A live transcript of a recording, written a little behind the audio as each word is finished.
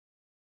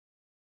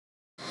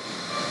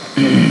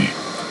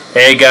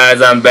Hey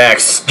guys, I'm back.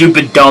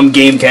 Stupid dumb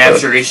game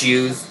capture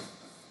issues.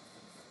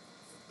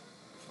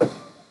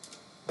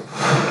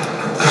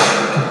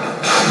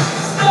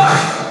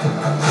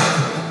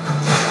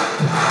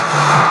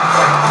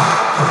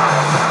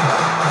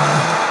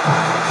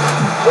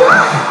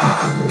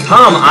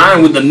 Come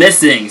on with the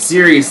missing,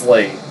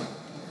 seriously.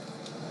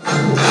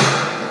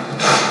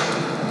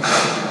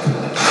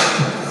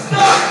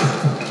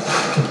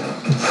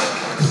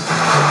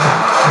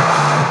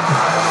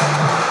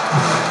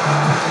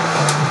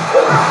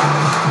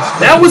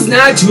 That was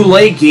not too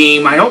late,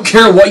 game. I don't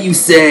care what you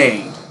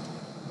say.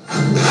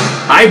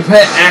 I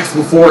pet X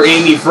before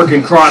Amy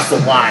frickin' crossed the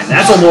line.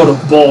 That's a load of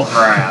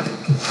bullcrap.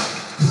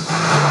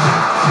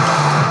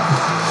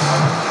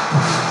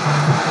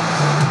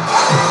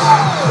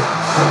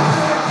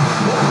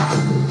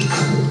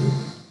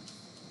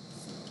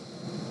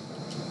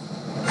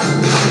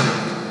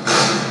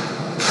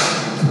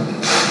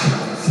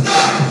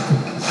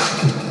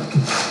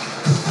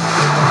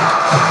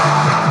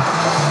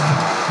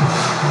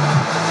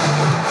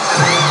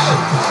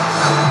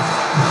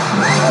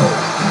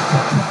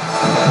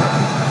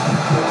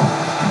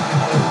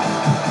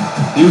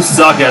 You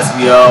suck,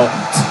 SBO.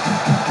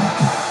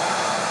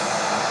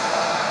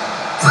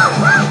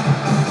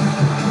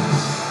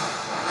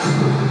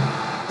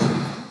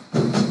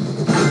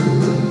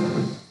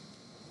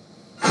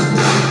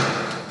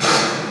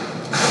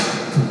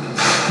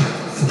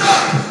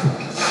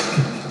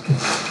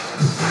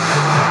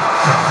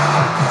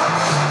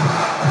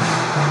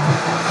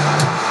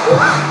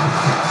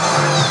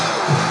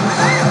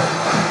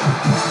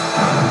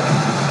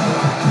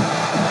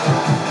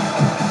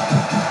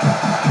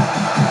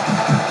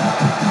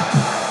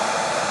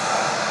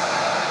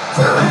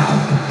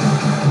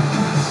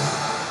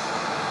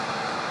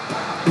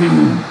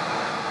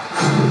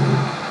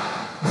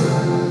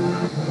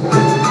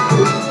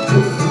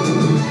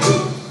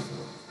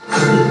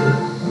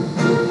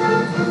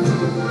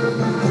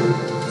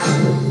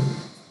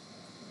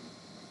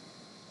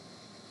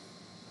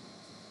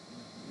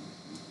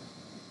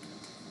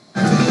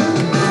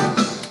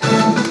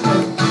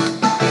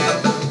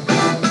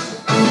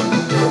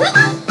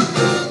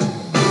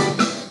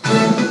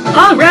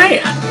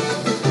 Alright!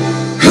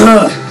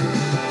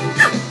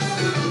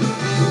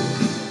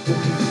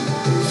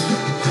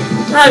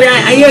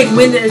 Alright, I knew I could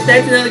win this.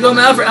 That's another gold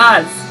medal for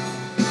us.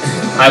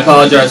 I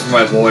apologize for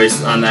my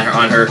voice on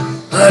her.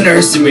 I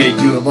underestimated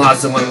you and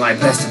lost one of my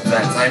best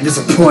events. I am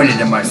disappointed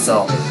in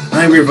myself.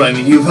 I am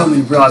blaming you. You've helped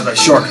me realize my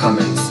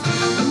shortcomings.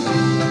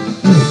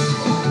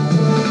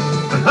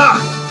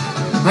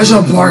 I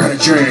shall embark on a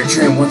journey to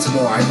train once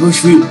more. I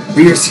wish you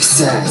for your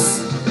success.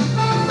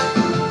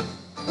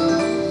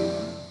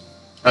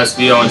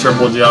 SBO on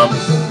triple jump.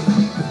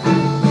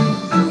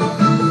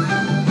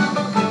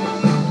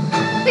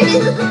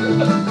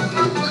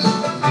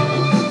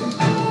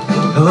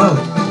 Hello.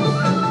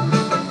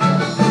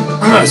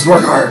 I must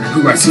work hard to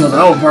improve my skills.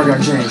 I will embark on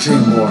a journey to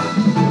train more.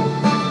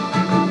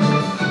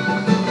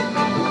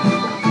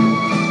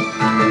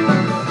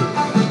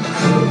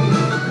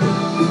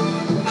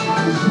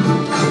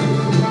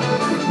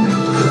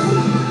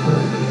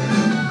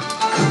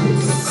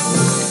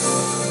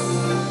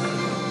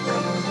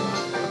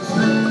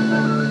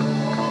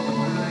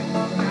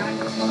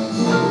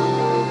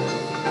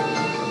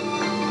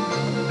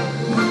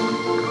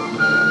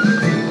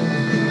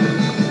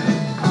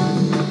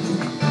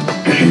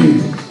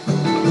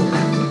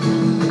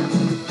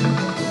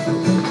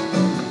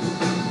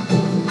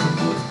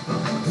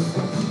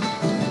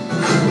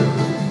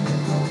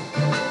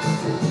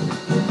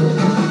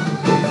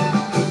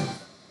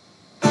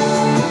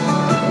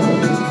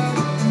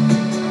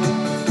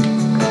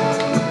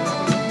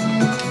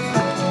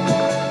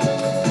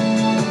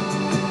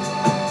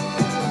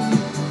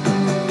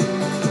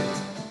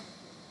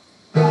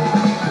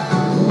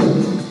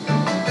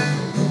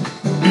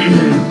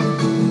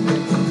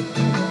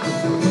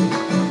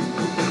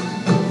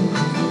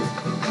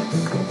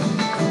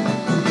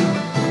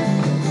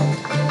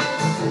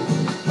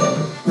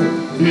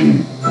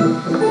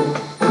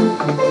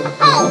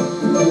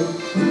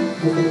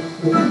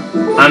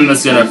 I'm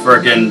just gonna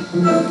frickin'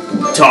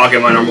 talk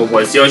in my normal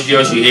voice.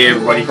 Yoshi, hey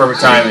everybody,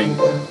 perfect timing.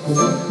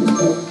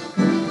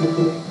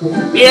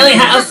 Really?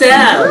 How so?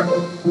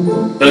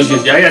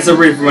 Yoshi, I got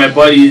separated from my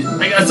buddies.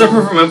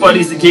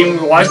 That came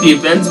and watched the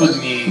events with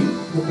me.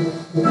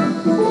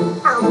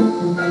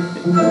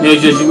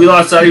 Yoshi, we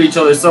lost sight of each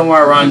other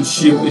somewhere around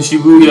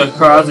Shibuya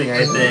Crossing,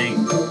 I think.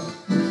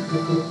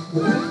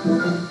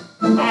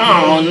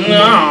 Oh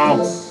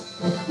no!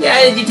 Yeah,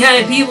 there's a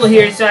ton of people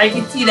here, so I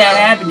can see that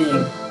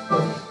happening.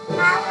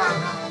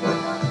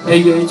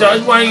 Hey, so I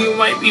was wondering if you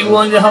might be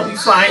willing to help me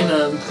find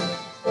them.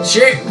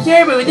 Sure,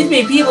 but with this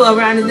many people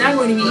around, it's not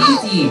going to be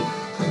easy.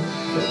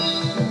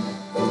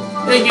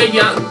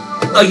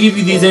 I'll give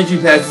you these entry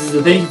passes,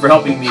 so thank you for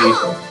helping me.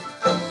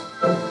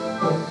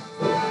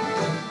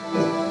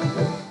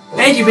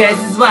 Entry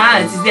passes, wow,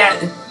 is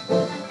that?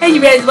 Entry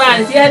passes, wow,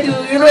 is that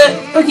what you're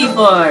looking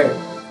for?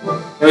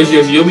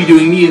 Yoshi, you'll be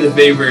doing me the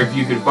favor if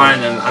you could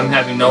find them. I'm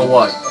having no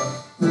luck.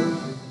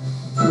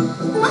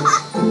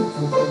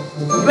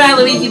 Right,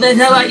 Luigi, let's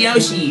how about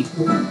Yoshi?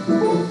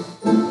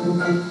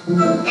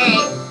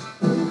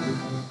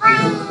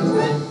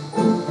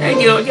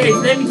 Thank you, okay,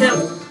 let me tell.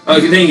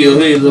 Okay, thank you.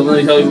 Hey, let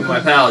me tell you about my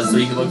pals so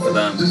you can look for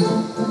them.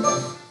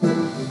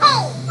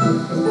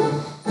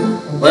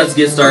 Let's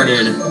get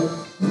started.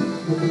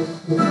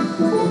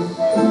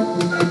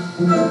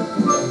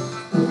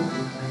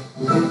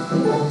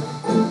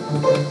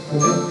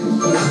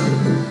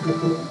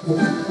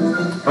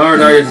 Our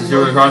target is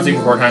zero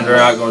crossing 4 times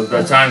throughout. Go as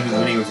best time as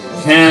many as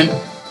you can.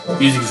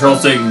 Use the control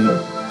stick and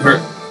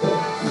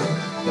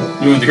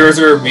move the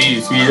cursor. B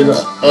to speed it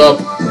up.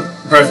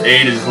 Press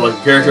A to select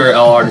the character.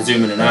 LR to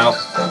zoom in and out.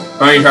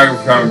 Find your target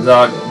for common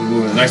dot.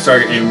 Move to the next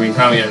target and bring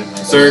time again in the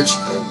search.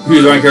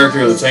 Use the right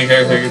character. The same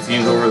character gets the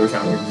game's over. The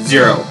count to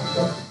 0.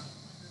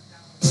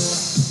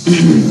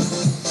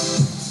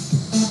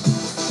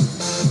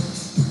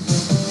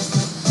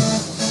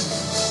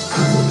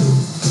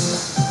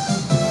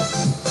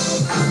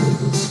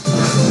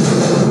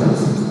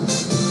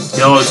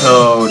 Yellow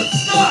Toad.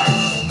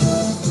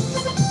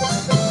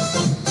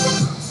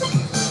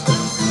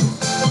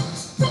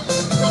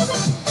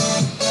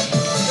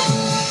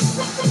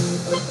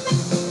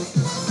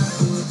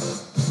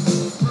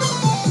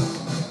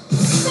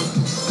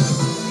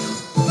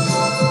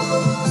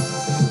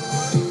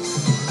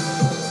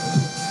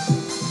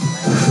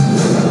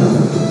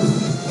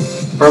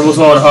 Purple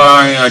Toad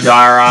hiring a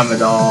diorama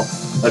doll,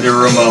 a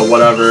Daruma,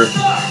 whatever.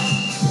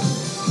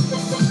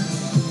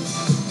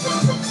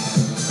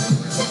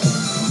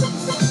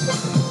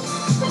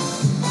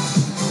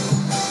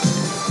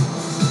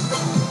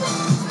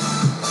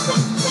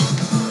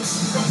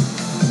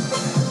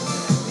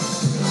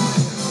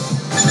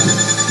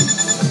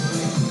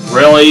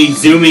 Really?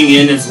 Zooming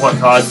in is what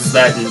causes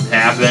that to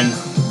happen?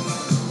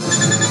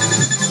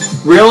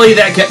 Really?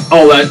 That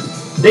oh, that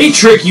they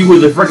trick you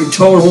with a freaking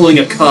toad holding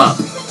a cup.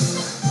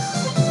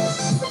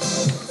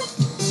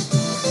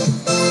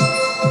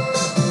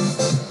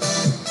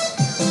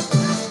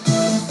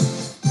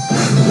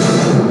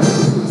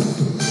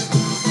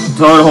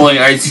 Toad holding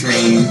ice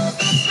cream.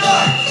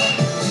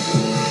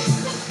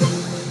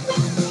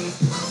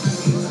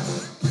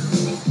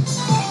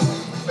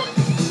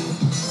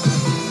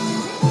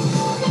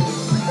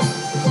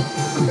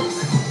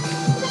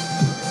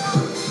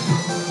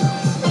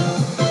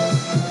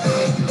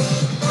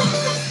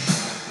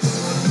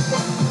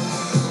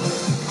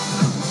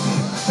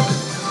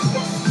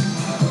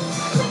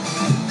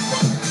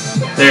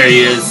 There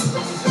he is.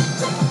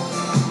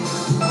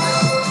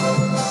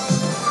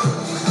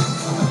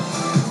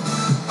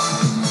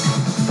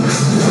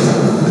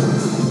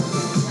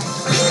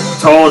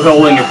 Toad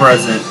holding a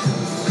present.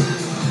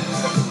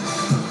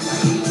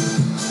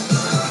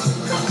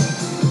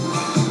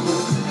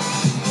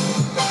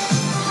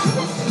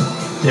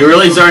 They're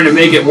really starting to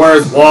make it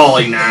worse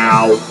Wally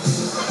now.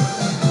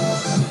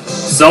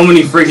 So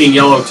many freaking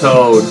yellow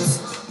toads.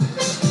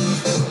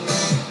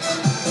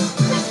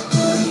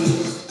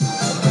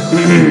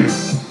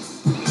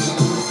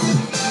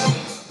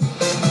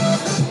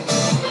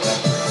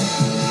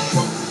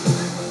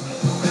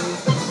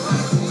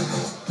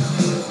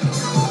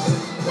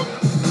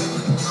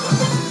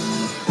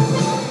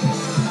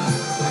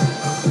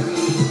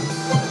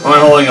 I'm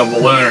holding a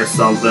balloon or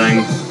something.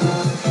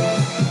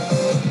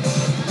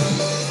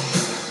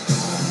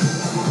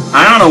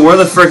 I don't know where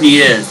the frick he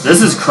is.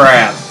 This is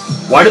crap.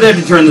 Why did they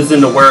have to turn this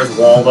into Where's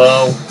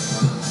Waldo?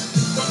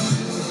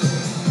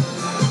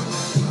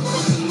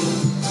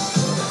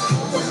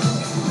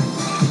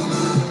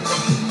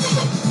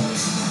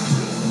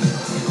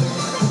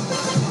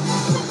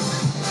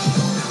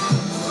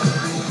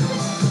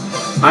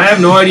 I have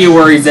no idea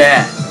where he's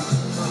at.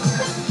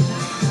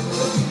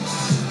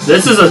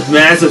 This is a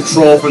massive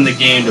troll from the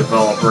game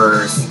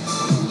developers.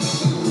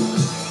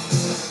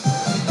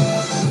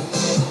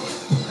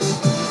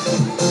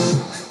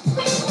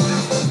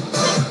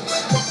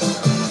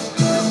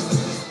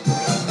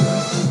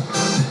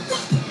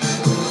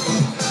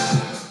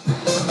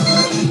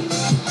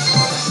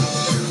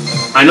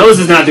 I know this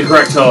is not the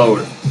correct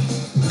Toad.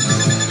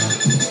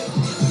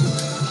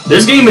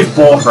 This game is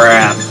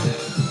bullcrap.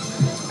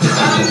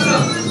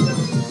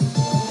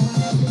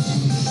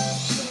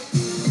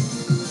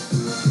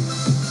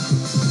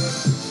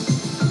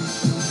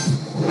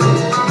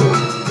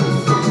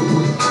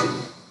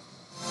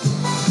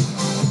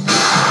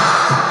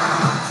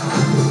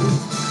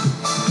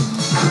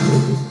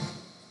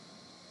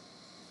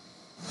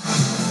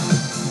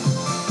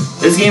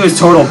 This game is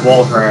total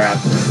bullcrap.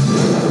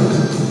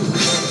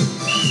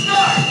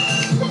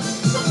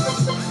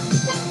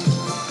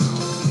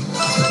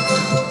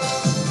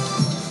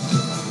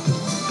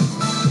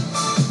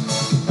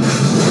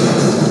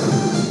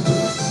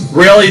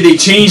 Really? They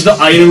changed the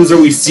items? Are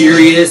we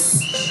serious?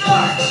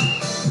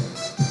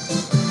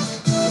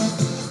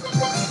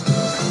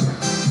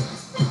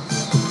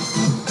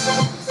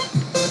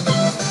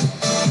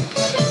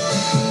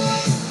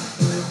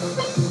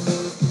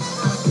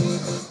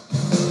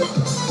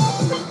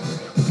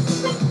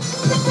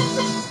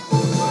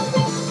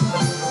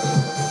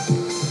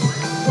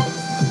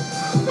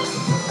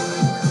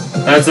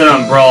 That's an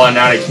umbrella,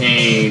 not a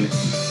cane.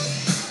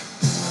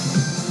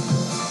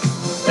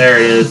 There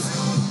it is.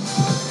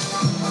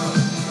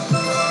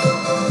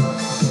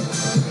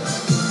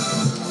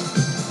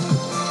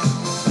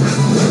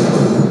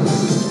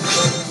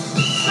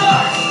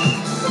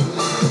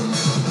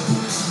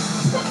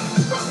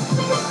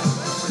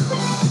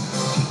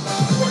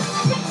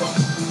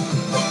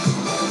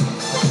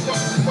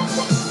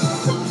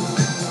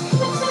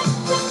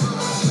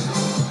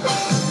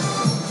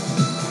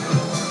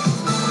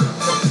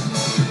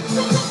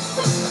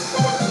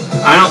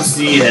 I don't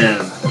see him.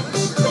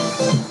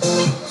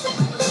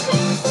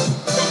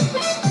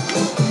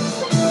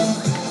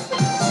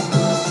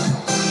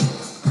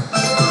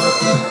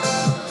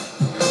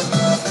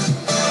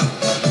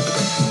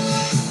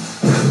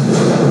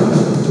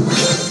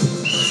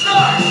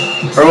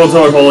 Purple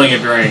Toad holding a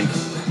drink.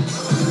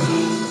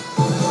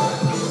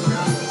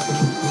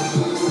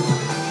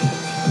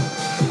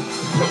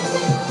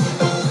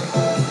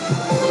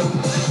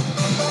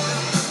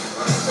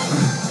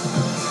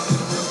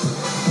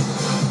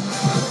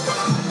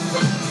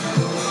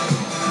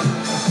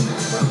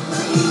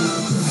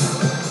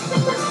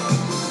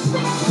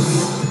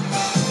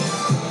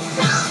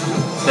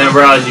 Then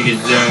browse, you can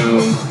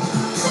zoom.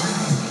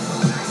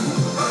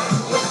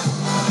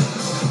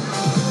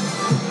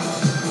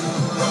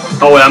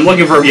 Oh wait, I'm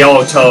looking for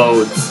yellow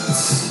toads.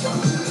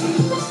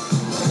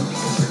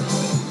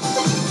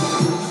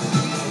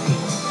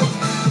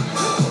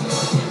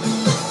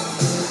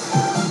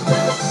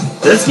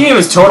 This game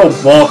is total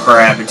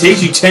bullcrap. It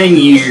takes you 10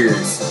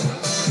 years.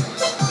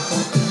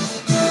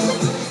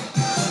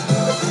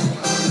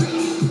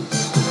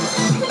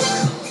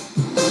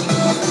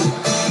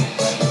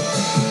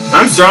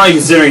 I'm strongly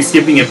considering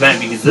skipping an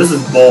event because this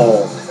is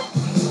bull.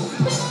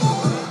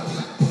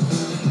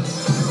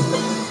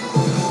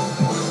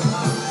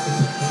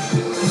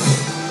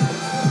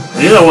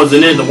 I knew that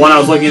wasn't it. The one I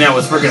was looking at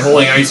was freaking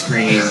holding ice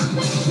cream.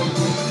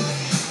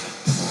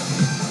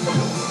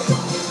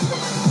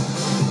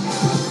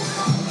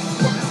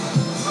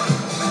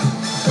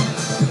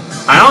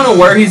 I don't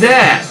know where he's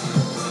at.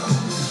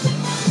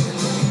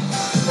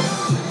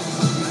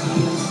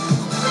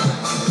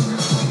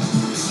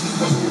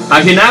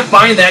 I cannot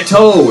find that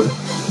toad.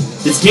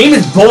 This game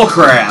is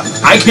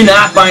bullcrap. I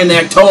cannot find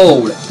that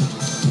toad.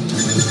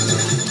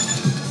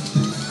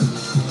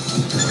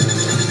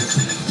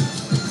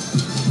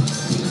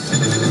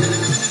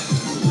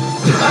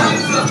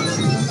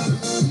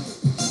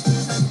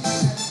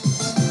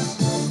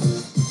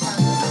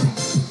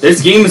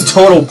 This game is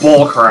total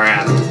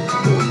bullcrap.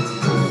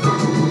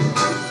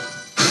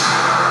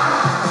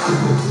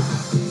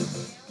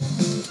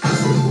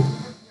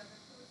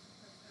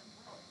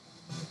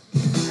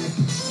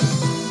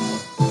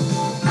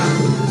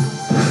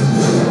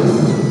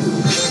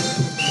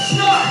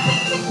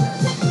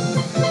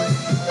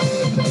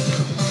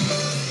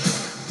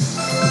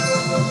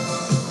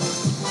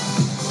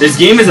 This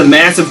game is a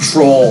massive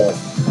troll.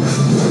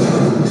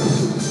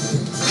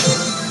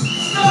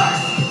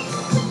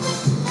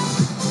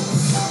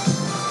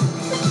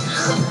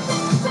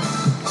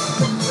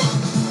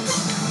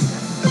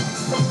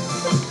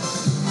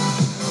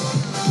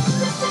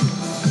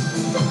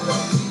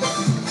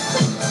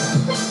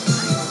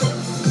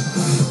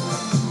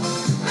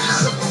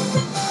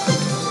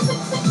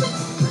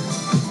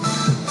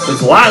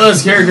 There's a lot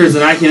less characters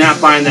and I cannot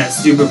find that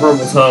stupid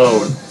purple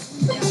toad.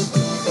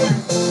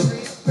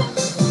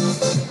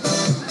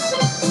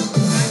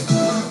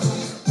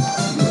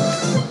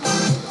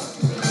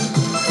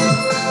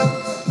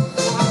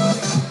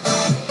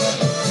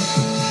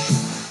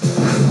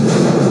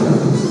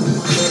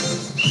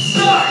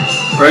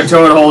 Red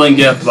Toad holding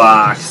gift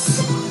box.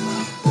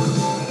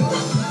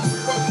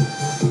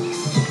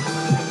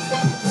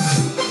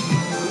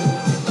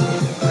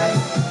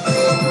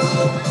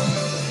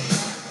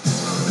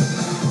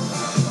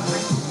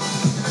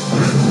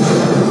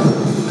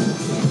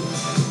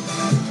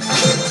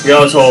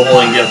 Yellow Toad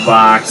holding gift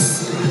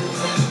box.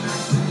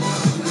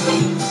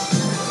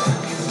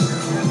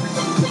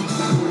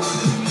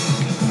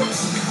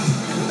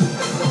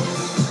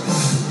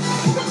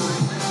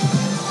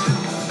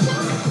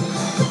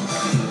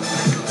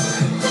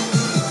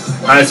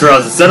 Alright, so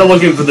instead of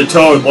looking for the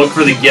toad, look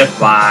for the gift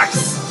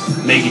box.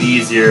 Make it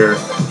easier.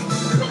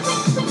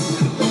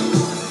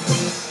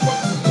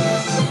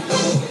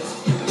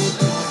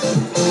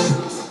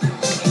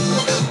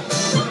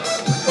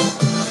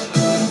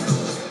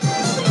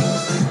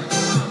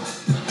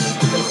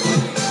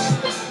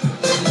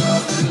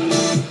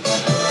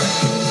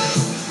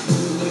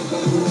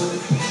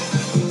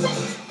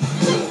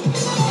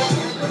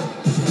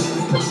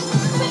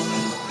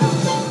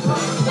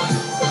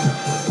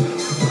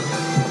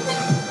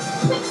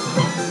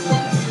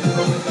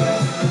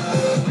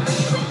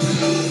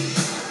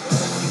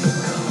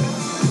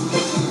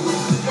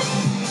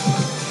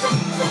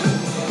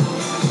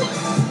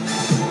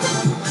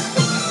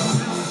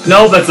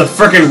 No, that's a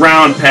frickin'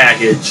 round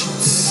package.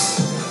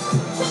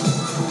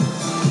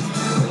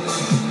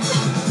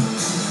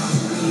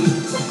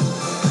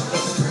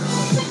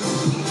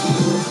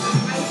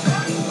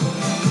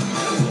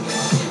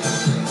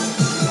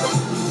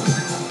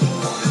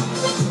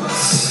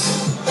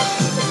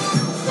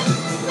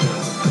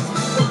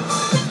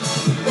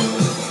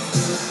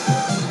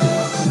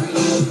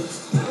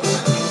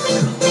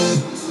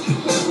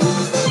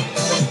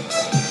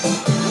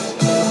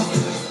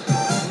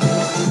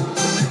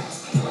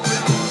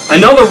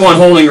 Another one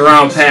holding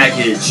around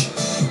package.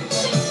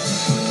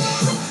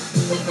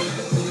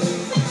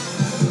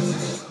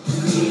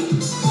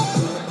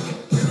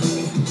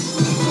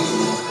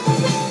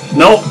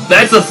 Nope,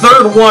 that's the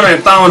third one I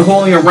found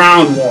holding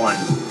around one.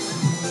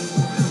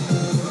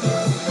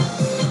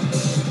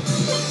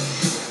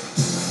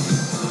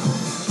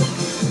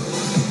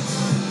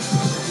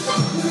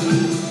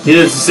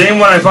 Either it's the same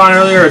one I found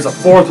earlier or it's a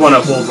fourth one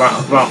I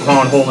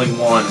found holding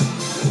one.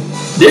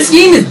 This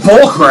game is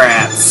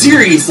bullcrap,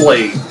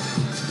 seriously.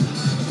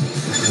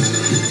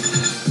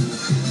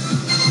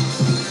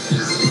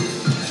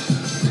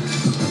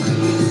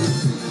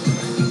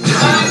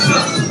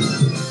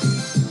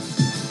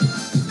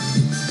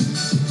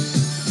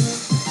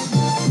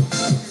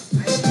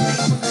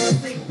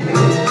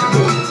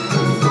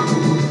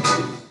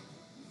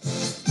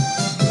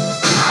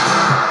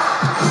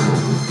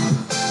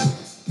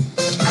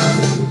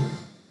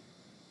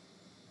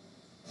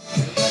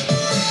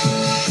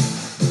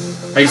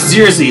 Like,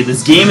 seriously,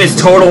 this game is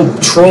total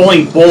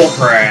trolling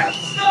bullcrap.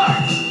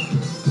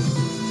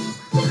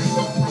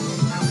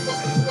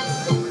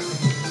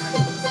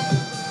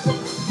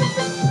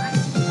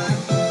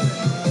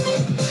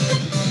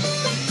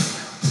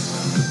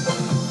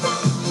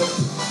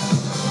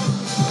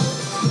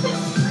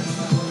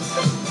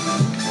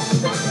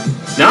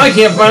 Now I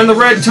can't find the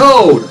red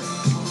toad.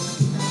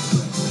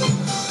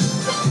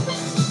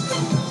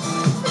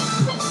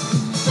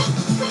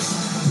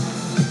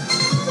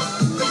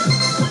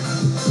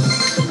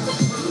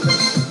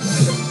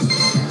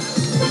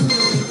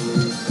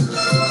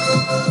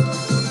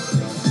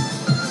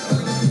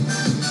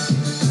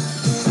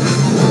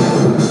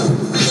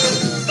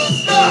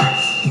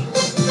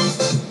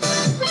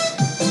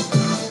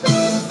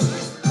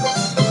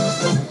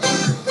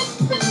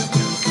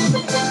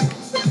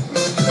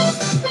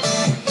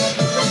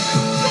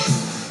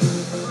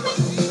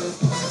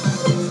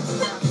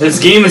 This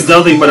game is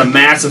nothing but a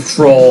massive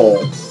troll.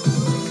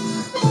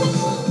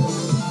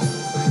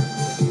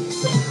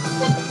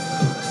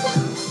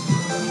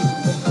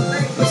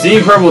 I'm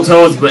seeing purple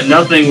toads, but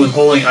nothing with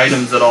holding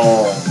items at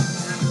all.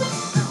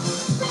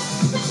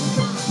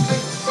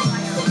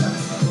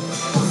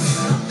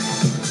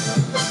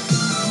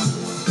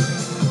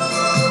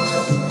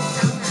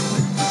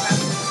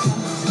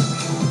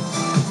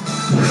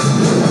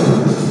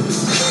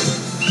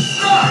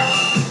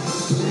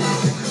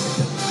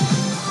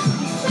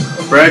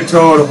 Red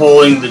toad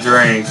holding the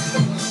drink.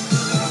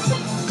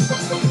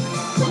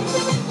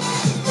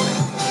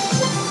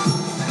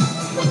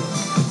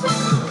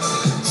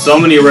 So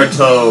many red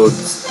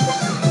toads.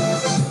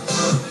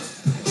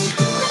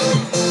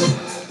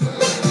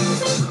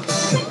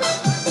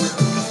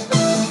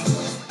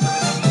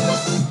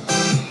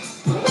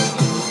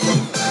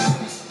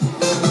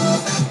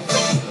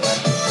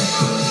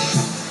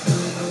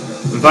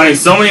 I'm finding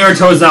so many red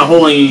toads not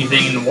holding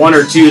anything, and one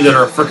or two that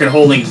are frickin'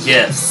 holding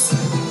gifts.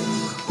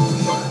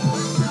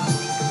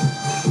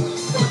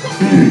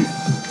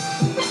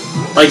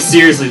 Like,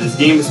 seriously, this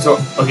game is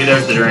okay,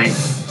 there's the drink.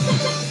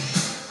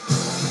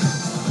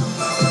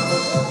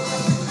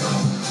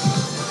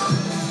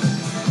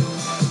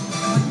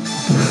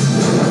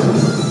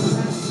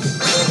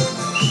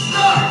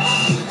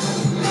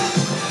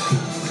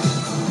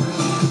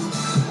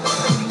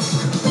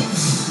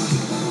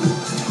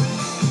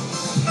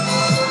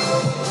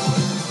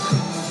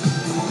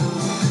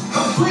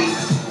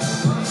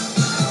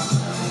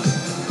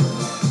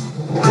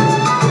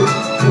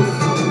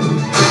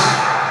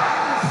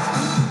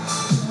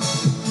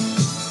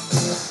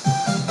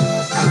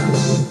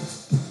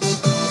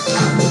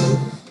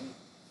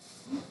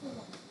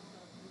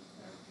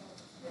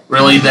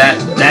 Really,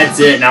 that's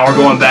it. Now we're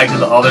going back to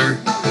the other.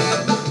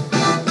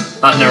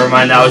 Never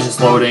mind. That was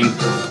just loading.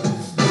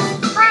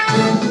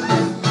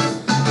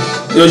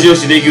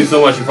 Yoshi, thank you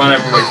so much. You found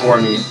everybody for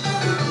me.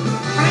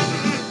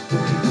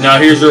 Now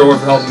here's your reward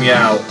for helping me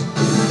out.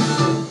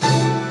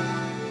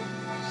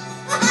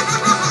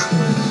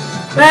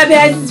 That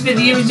passes for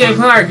the Image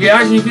Park. You're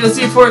actually feel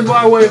safe for his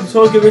waterway of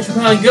Tokyo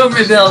Metropolitan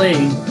Government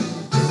Building.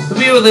 The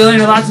people they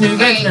learn lots of new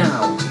events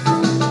now.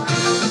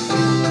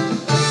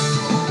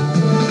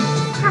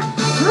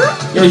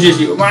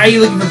 Yoshi, why are you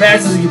looking for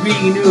passes and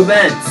competing in new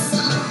events?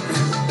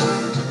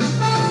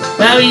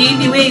 Well, we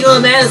need to wiggle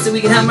a mouse so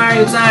we can help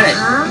Mario Sonic.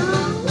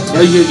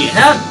 Yoshi,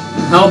 help?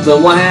 Help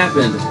them? What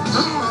happened?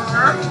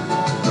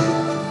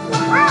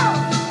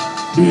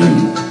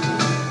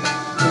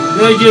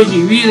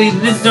 Yoshi, really?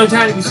 This is no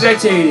time to be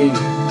spectating.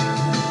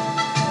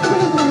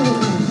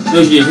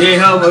 Yoshi, hey,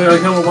 help! I'm gonna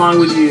come along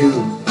with you.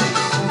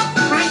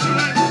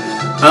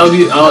 I'll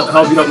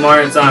help you help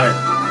Mario and Sonic.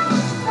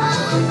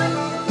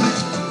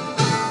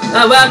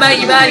 Oh, what about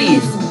your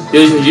buddies?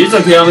 Yoshi, it's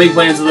okay. I'll make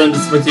plans for them to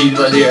spectate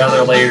the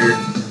other later.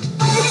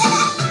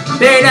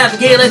 Fair enough.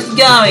 Okay, let's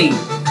get going.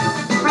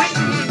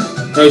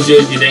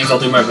 Yoshi, thanks. I'll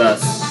do my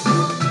best.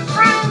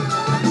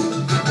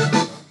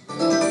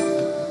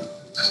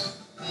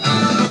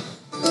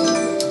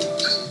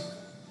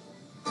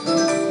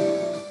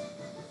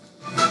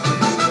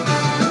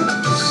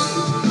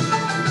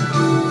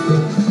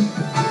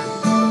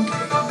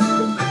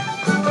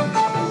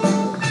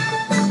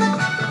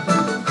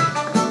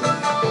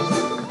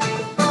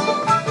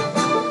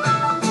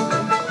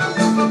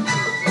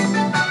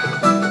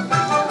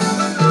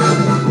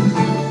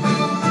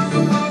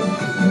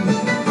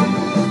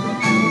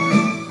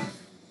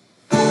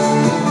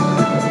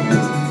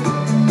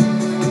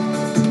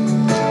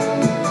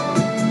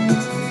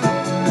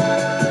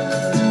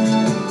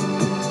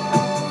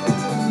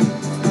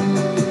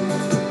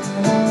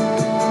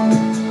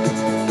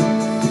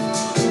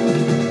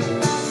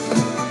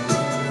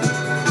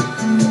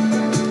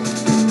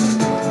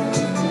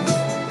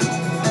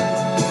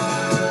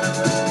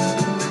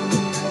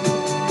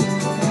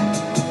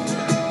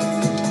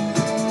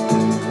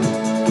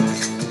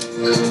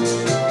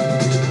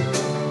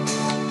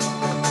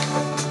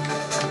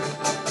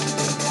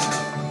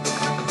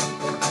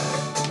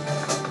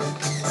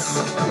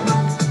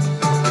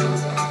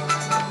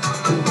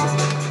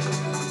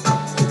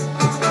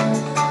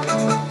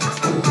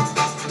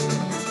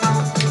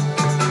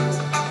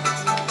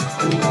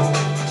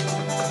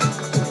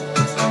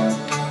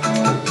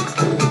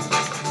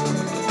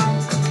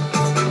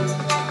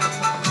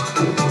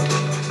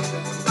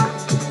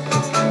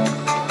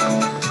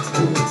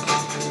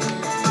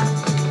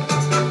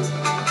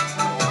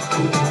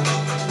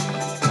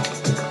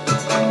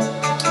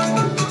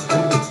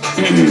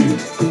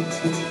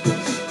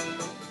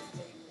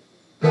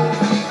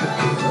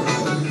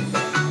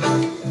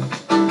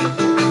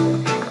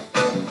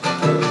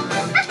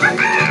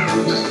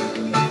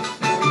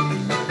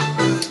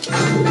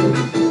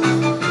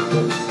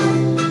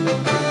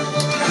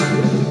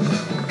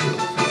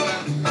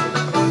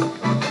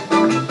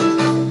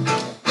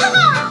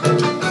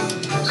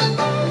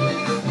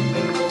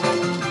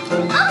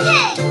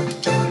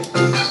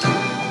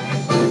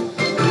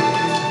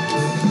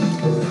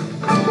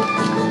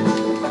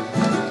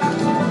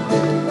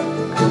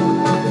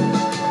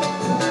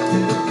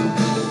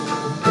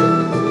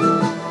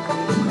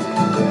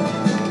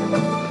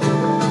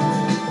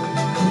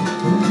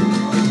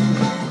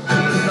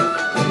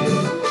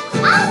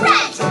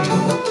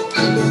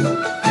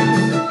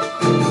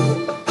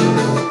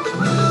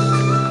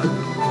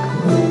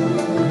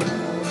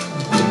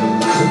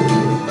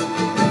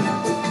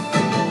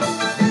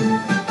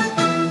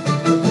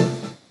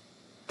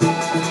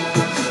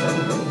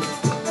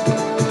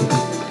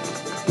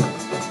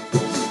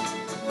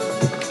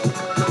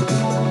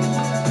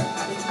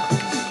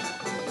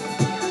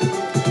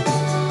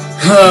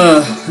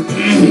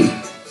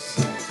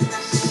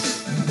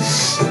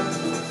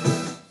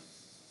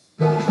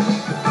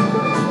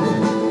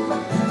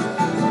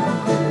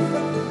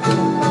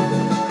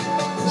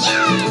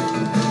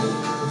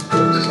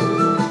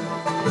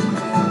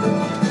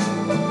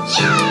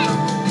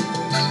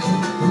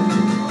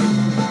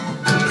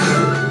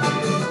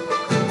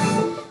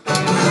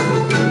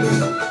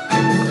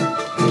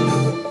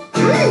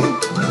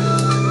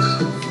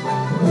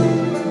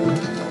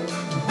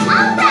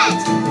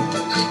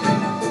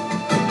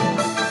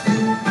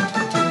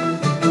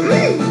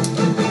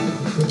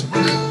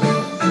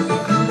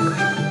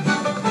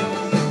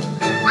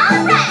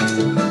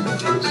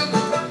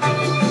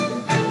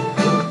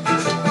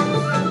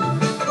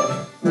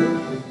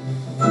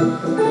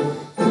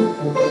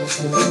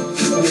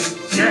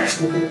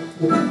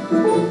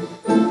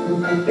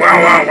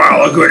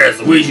 Wow, look at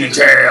this, Luigi and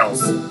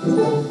Tails.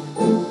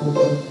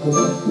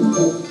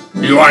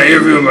 You want to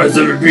interview my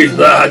 7 piece,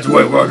 but I have to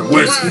wait for the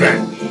whiskey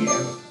fan.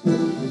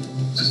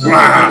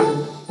 Wow.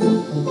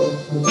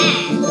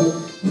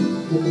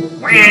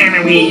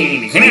 Well,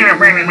 we cannot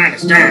really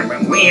understand,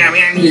 but we have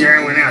enemies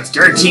everyone else.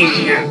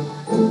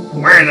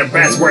 13. We're the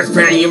best worst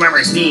pair you've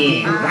ever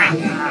seen.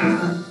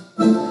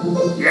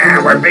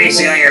 Yeah, we're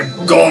basically a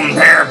golden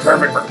pair,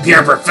 perfect for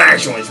pure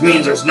perfection, which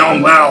means there's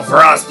no battle for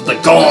us but the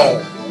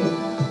goal.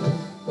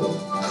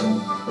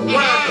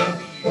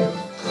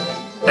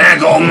 That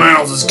gold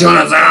medal's as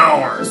good as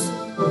ours.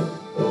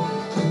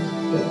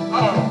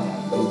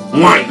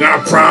 What, you got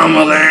a problem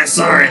with that?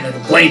 Sorry, the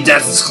blade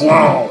desk is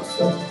closed.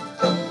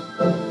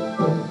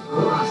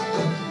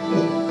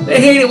 They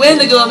hate to win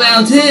the gold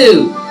medal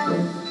too.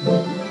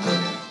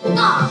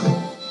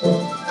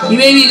 You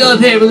made me go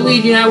pay for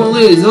Luigi and I will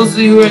lose. Those of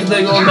you who win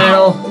the gold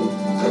medal.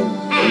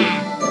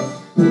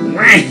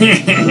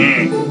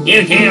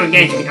 You can't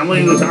get to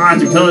complete with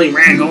odds until you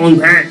ran golden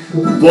pair.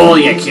 Bull,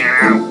 you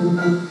can't.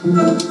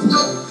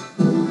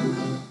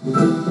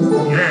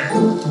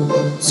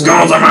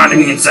 Skulls are about to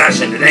be in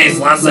session. Today's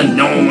lesson,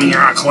 know when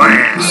you're in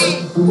class.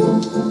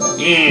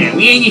 Yeah,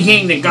 we ain't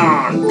king the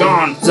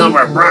gone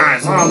silver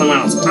prize. All the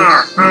medals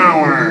are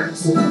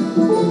ours.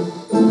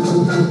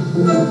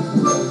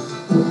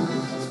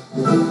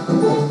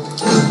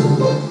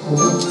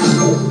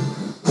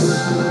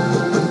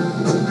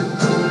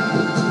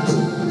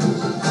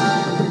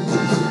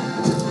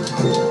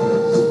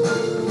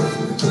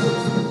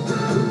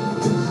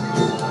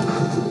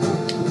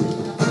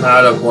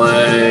 How to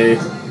play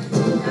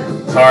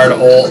hard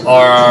Alt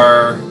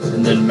R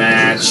and then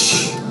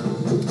match.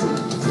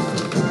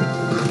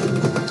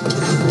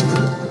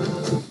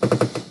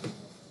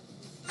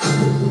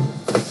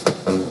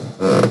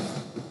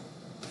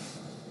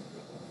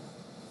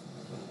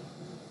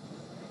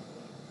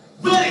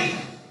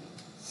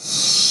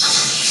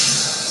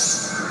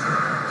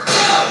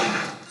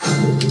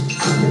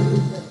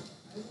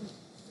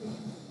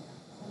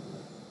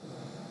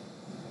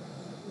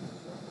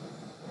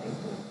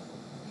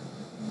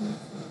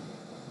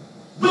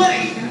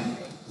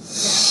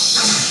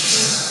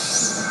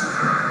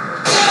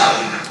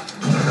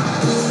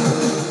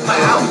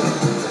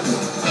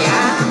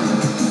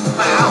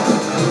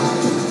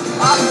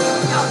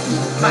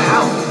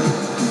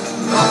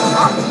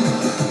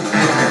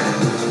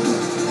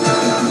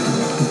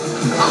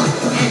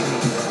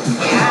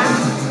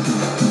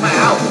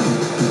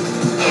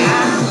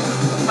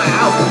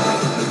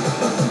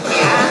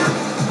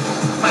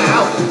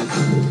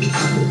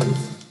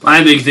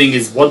 My big thing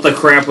is, what the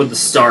crap with the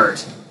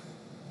start?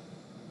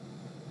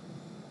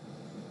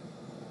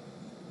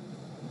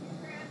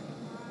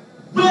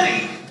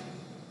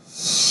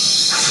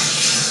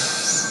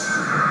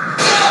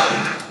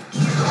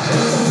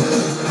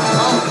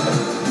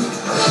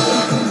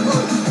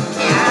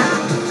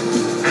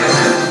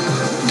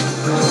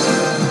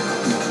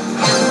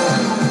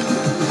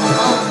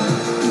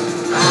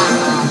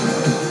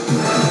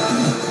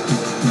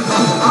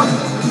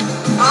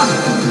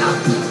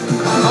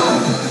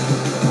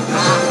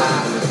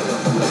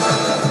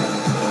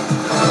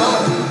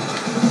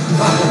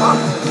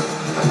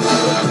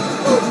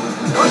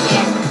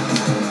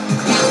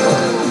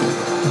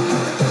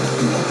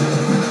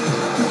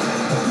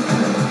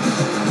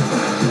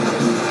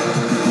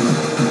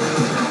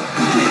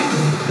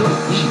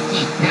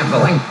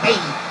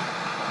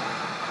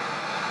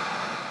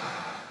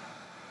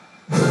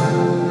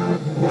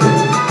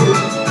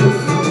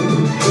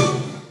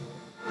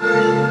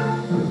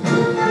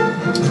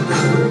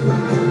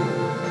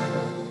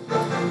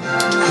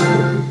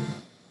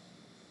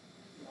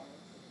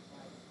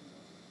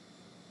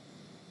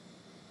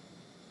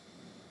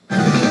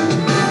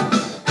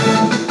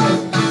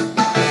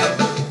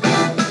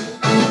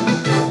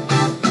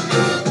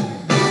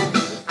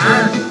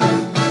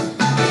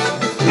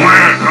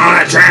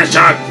 Trash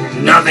talk,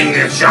 nothing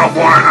to show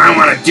for it. I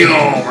want to do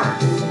over.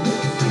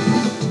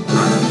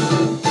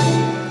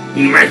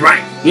 That's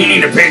right. You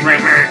need to pick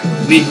right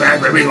man. Be back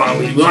for everyone.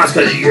 We lost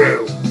because of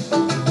you.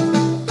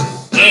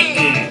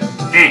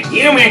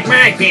 You make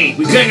my pig.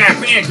 We couldn't have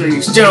faster.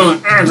 You still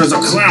arms are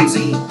so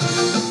clumsy.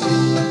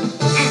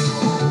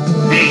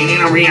 Hey,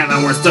 over here,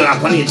 though. We're still got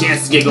plenty of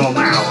chances to get gold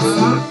medals.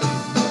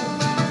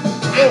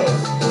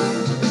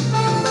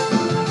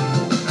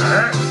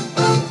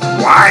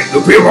 What? Do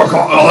people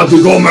collect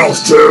the gold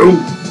medals too?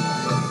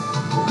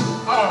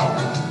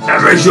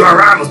 That makes you our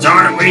rivals,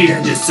 darn it. We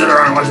can't just sit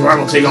around and watch a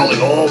rival take all the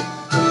gold.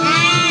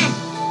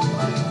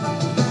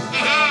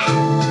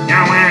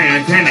 Yeah, well,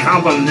 I'm trying to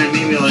help them, and then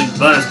maybe like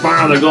let us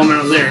borrow their gold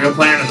medals there. Go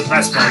play under the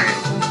best plan.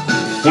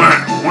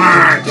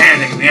 Why? Can't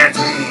think of the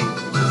answer.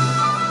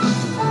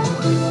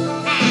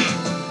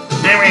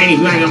 Hey, Randy,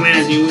 we want to go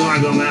medals, we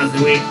want to go medals,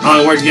 and we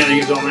all work together to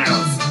get gold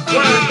medals.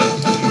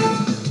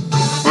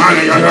 We're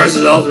going to join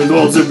versus the Ultimate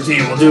Gold Super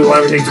Team. We'll do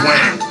whatever it takes to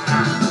win.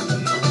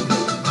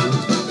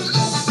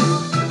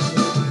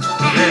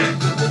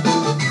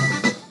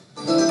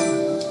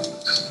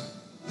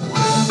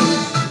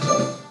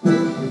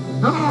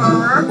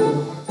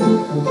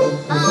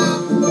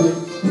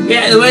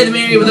 Yeah, the way the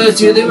married with those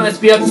two, they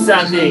must be up to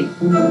something.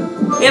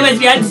 They must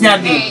be up to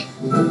something.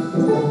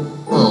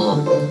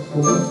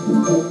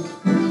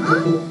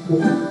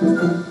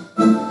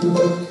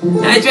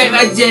 That's right,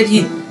 Master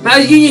Jackie.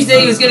 Master Junior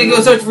said he was gonna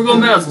go search for gold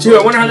medals too.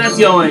 I wonder how that's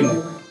going.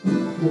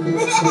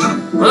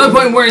 No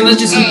point in worrying, let's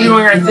just keep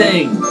doing our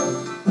thing.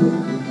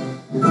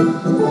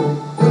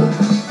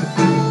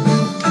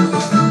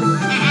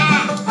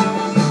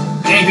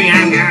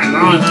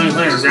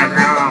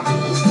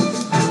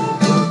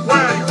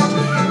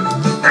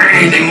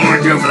 Anything we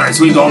want to do for that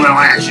sweet gold medal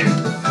action.